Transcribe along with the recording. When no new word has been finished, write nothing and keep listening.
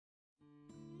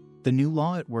The new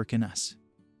law at work in us.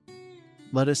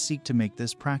 Let us seek to make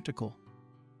this practical.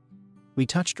 We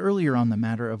touched earlier on the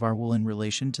matter of our will in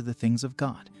relation to the things of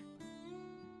God.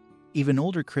 Even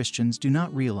older Christians do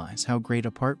not realize how great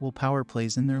a part willpower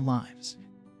plays in their lives.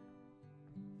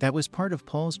 That was part of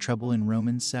Paul's trouble in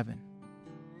Romans 7.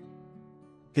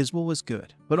 His will was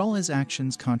good, but all his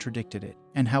actions contradicted it,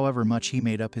 and however much he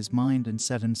made up his mind and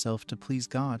set himself to please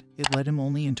God, it led him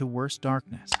only into worse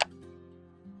darkness.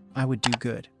 I would do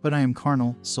good, but I am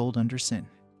carnal, sold under sin.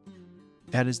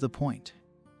 That is the point.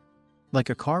 Like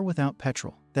a car without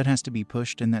petrol, that has to be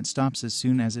pushed and that stops as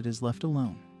soon as it is left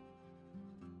alone.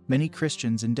 Many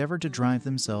Christians endeavor to drive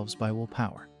themselves by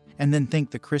willpower, and then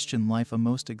think the Christian life a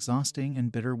most exhausting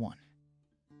and bitter one.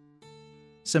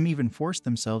 Some even force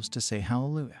themselves to say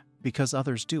hallelujah, because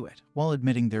others do it, while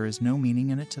admitting there is no meaning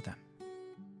in it to them.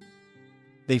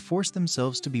 They force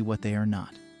themselves to be what they are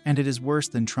not, and it is worse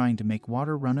than trying to make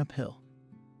water run uphill.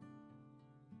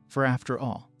 For after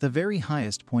all, the very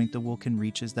highest point the will can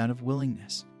reach is that of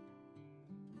willingness.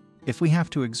 If we have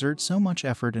to exert so much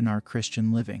effort in our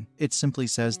Christian living, it simply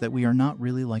says that we are not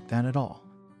really like that at all.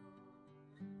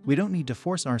 We don't need to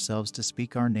force ourselves to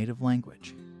speak our native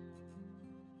language.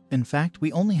 In fact,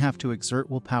 we only have to exert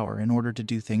willpower in order to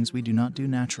do things we do not do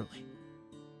naturally.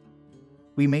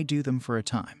 We may do them for a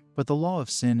time, but the law of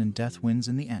sin and death wins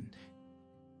in the end.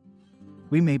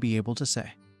 We may be able to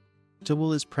say, "The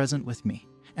will is present with me,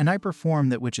 and I perform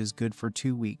that which is good for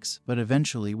 2 weeks, but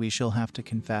eventually we shall have to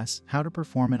confess, how to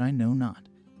perform it I know not.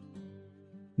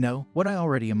 No, what I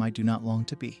already am I do not long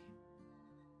to be.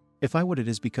 If I would, it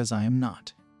is because I am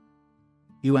not."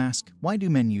 You ask, why do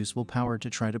men use willpower to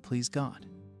try to please God?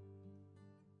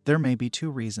 There may be 2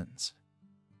 reasons.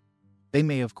 They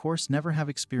may of course never have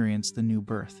experienced the new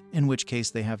birth, in which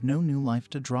case they have no new life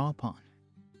to draw upon.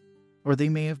 Or they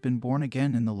may have been born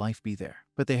again and the life be there,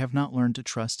 but they have not learned to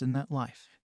trust in that life.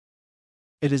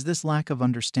 It is this lack of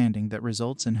understanding that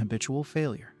results in habitual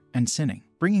failure and sinning,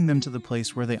 bringing them to the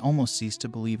place where they almost cease to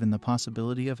believe in the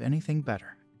possibility of anything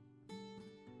better.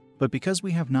 But because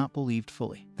we have not believed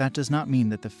fully, that does not mean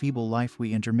that the feeble life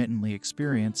we intermittently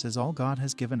experience is all God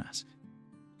has given us.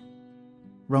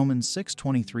 Romans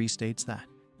 6:23 states that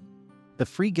the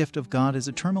free gift of God is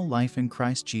eternal life in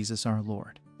Christ Jesus our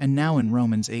Lord. And now in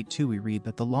Romans 8:2 we read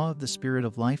that the law of the Spirit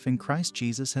of life in Christ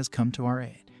Jesus has come to our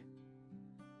aid.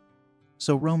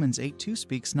 So Romans 8:2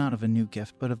 speaks not of a new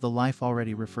gift but of the life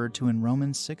already referred to in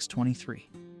Romans 6:23.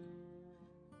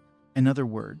 In other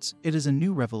words, it is a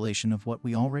new revelation of what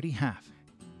we already have.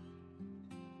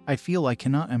 I feel I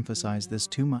cannot emphasize this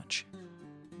too much.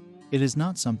 It is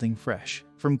not something fresh,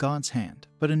 from God's hand,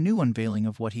 but a new unveiling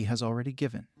of what He has already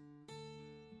given.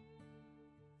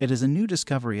 It is a new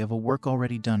discovery of a work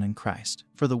already done in Christ,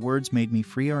 for the words "made me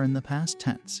free" are in the past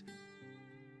tense.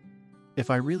 If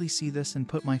I really see this and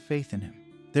put my faith in Him,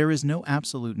 there is no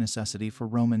absolute necessity for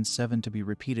Romans 7 to be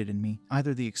repeated in me,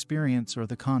 either the experience or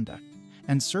the conduct,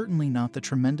 and certainly not the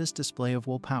tremendous display of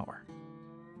willpower.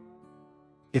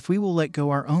 If we will let go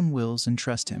our own wills and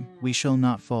trust Him, we shall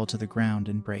not fall to the ground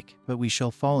and break, but we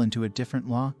shall fall into a different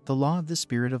law, the law of the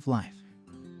Spirit of life.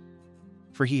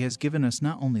 For He has given us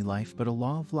not only life but a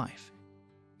law of life.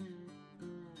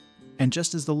 And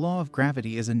just as the law of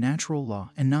gravity is a natural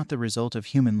law and not the result of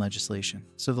human legislation,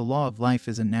 so the law of life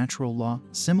is a natural law,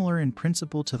 similar in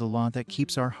principle to the law that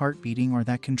keeps our heart beating or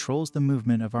that controls the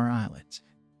movement of our eyelids.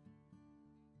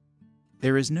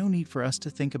 There is no need for us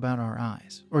to think about our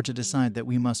eyes, or to decide that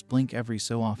we must blink every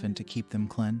so often to keep them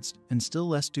cleansed, and still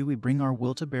less do we bring our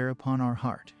will to bear upon our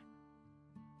heart.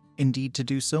 Indeed, to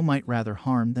do so might rather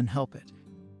harm than help it.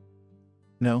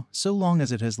 No, so long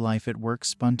as it has life it works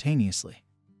spontaneously.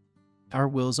 Our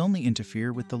wills only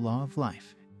interfere with the law of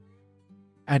life.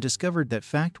 I discovered that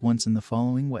fact once in the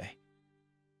following way.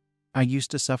 I used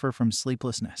to suffer from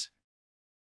sleeplessness.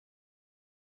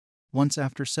 Once,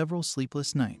 after several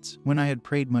sleepless nights, when I had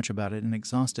prayed much about it and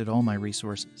exhausted all my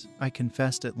resources, I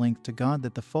confessed at length to God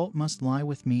that the fault must lie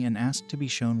with me and asked to be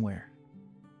shown where.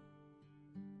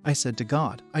 I said to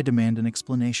God, "I demand an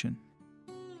explanation."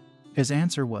 His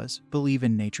answer was, "Believe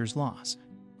in nature's laws."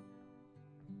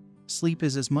 Sleep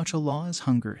is as much a law as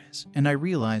hunger is, and I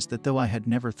realized that though I had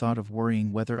never thought of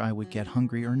worrying whether I would get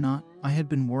hungry or not, I had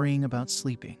been worrying about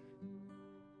sleeping.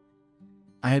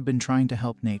 I had been trying to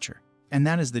help nature, and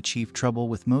that is the chief trouble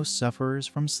with most sufferers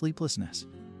from sleeplessness.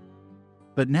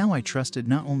 But now I trusted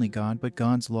not only God but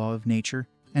God's law of nature,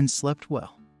 and slept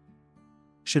well.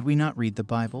 Should we not read the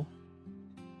Bible?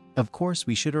 Of course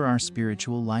we should, or our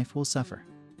spiritual life will suffer.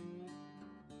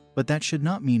 But that should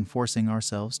not mean forcing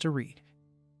ourselves to read.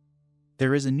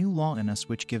 There is a new law in us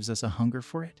which gives us a hunger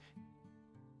for it.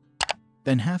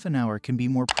 then half an hour can be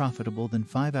more profitable than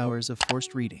 5 hours of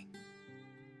forced reading.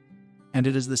 And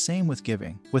it is the same with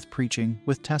giving, with preaching,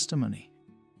 with testimony.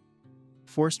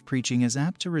 Forced preaching is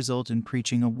apt to result in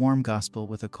preaching a warm gospel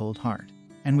with a cold heart,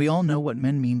 and we all know what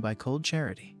men mean by cold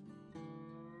charity.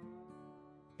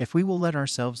 If we will let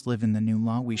ourselves live in the new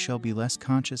law, we shall be less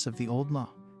conscious of the old law.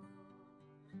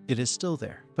 It is still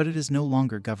there, but it is no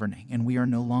longer governing, and we are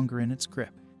no longer in its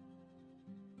grip.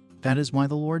 That is why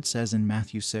the Lord says in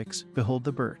Matthew 6, "Behold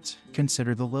the birds,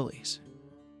 consider the lilies."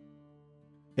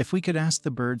 If we could ask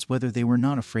the birds whether they were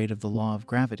not afraid of the law of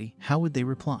gravity, how would they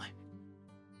reply?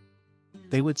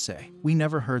 They would say, "We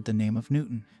never heard the name of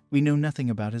Newton. We know nothing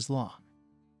about his law."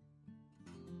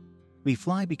 We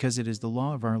fly because it is the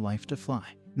law of our life to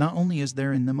fly. Not only is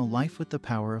there in them a life with the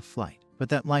power of flight, but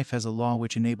that life has a law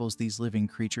which enables these living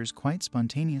creatures quite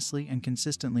spontaneously and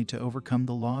consistently to overcome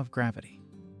the law of gravity.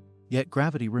 Yet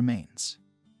gravity remains.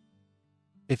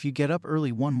 If you get up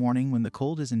early one morning when the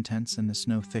cold is intense and the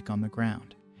snow thick on the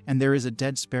ground, and there is a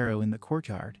dead sparrow in the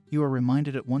courtyard, you are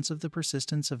reminded at once of the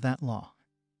persistence of that law.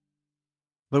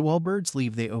 But while birds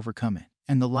leave, they overcome it,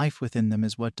 and the life within them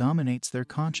is what dominates their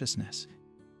consciousness.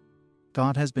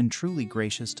 God has been truly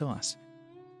gracious to us.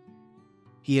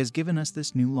 He has given us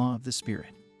this new law of the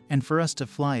Spirit, and for us to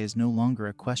fly is no longer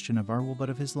a question of our will but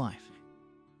of His life.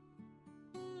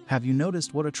 Have you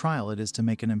noticed what a trial it is to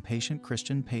make an impatient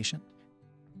Christian patient?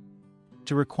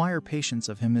 To require patience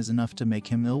of him is enough to make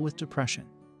him ill with depression.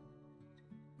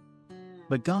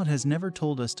 But God has never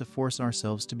told us to force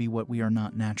ourselves to be what we are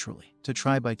not naturally, to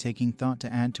try by taking thought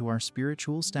to add to our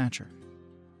spiritual stature.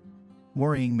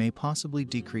 Worrying may possibly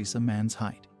decrease a man's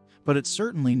height, but it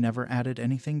certainly never added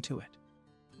anything to it.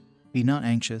 "Be not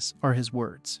anxious," are His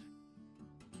words.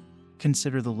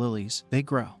 "Consider the lilies, they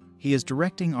grow." He is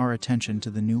directing our attention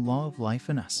to the new law of life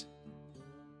in us.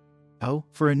 Oh,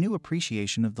 for a new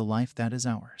appreciation of the life that is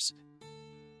ours.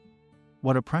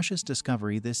 What a precious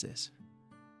discovery this is.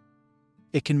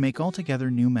 It can make altogether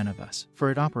new men of us,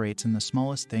 for it operates in the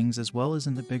smallest things as well as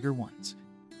in the bigger ones.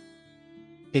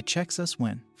 It checks us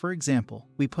when, for example,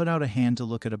 we put out a hand to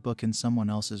look at a book in someone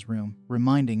else's room,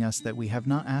 reminding us that we have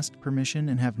not asked permission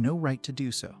and have no right to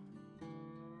do so.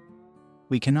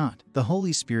 We cannot, the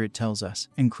Holy Spirit tells us,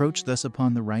 encroach thus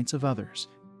upon the rights of others.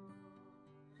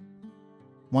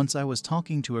 Once I was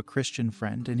talking to a Christian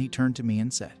friend and he turned to me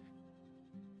and said,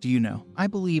 "Do you know, I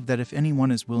believe that if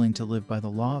anyone is willing to live by the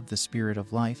law of the Spirit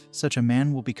of life, such a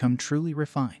man will become truly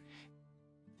refined."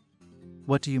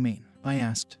 "What do you mean?" I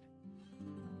asked.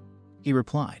 He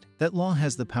replied, "That law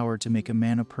has the power to make a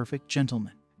man a perfect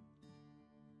gentleman."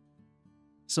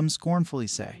 Some scornfully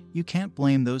say, "You can't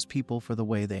blame those people for the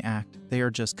way they act. They are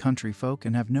just country folk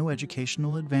and have no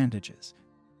educational advantages."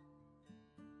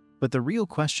 But the real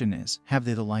question is, have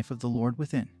they the life of the Lord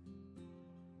within?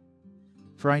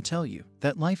 For I tell you,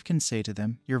 that life can say to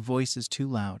them, "Your voice is too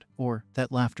loud," or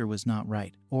 "That laughter was not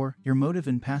right," or "Your motive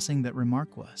in passing that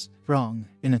remark was wrong."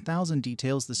 In 1,000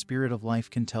 details the Spirit of life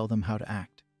can tell them how to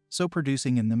act, so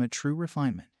producing in them a true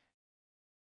refinement.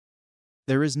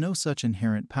 There is no such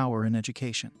inherent power in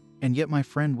education, and yet my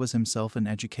friend was himself an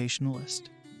educationalist.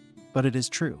 But it is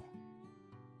true.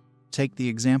 Take the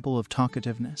example of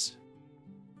talkativeness.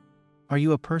 Are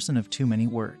you a person of too many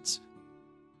words?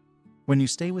 When you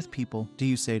stay with people, do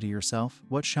you say to yourself,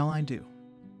 "What shall I do?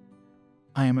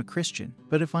 I am a Christian,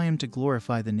 but if I am to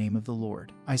glorify the name of the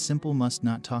Lord, I simply must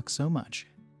not talk so much.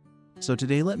 So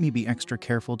today let me be extra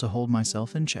careful to hold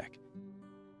myself in check."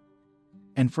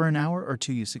 And for an hour or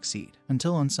two you succeed,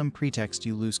 until on some pretext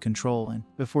you lose control and,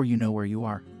 before you know where you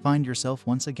are, find yourself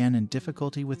once again in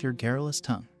difficulty with your garrulous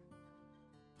tongue.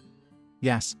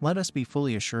 Yes, let us be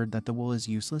fully assured that the will is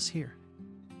useless here.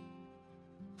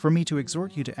 For me to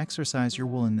exhort you to exercise your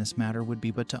will in this matter would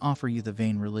be but to offer you the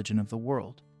vain religion of the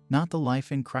world, not the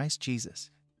life in Christ Jesus.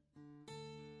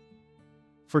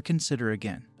 For consider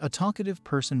again, a talkative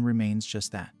person remains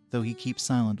just that, though he keeps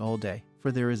silent all day,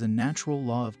 for there is a natural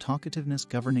law of talkativeness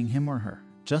governing him or her,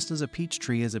 just as a peach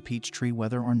tree is a peach tree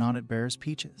whether or not it bears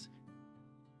peaches.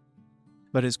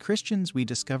 But as Christians we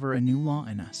discover a new law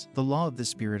in us, the law of the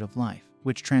Spirit of life,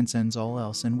 which transcends all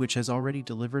else and which has already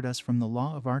delivered us from the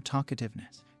law of our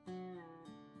talkativeness.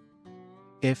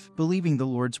 If, believing the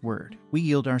Lord's word, we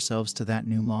yield ourselves to that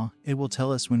new law, it will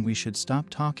tell us when we should stop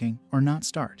talking or not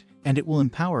start, and it will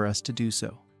empower us to do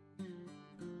so.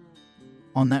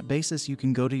 On that basis you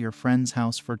can go to your friend's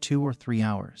house for 2 or 3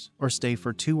 hours, or stay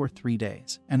for 2 or 3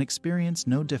 days, and experience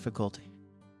no difficulty.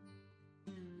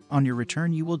 On your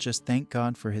return you will just thank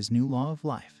God for His new law of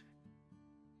life.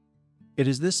 It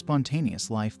is this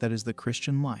spontaneous life that is the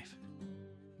Christian life.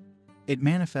 It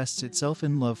manifests itself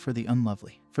in love for the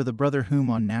unlovely, for the brother whom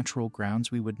on natural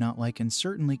grounds we would not like and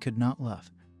certainly could not love.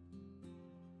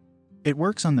 It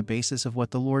works on the basis of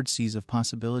what the Lord sees of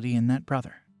possibility in that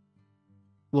brother.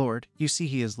 Lord, you see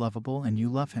he is lovable and you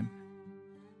love him.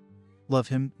 Love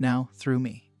him now through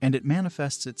me, and it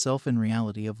manifests itself in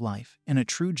reality of life, in a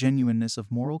true genuineness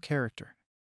of moral character.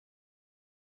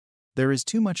 There is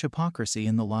too much hypocrisy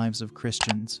in the lives of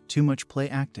Christians, too much play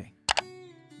acting.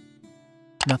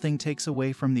 Nothing takes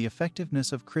away from the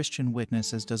effectiveness of Christian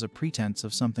witness as does a pretense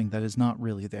of something that is not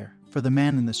really there, for the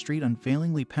man in the street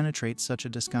unfailingly penetrates such a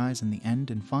disguise in the end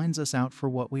and finds us out for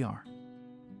what we are.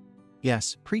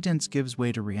 Yes, pretense gives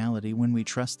way to reality when we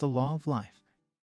trust the law of life.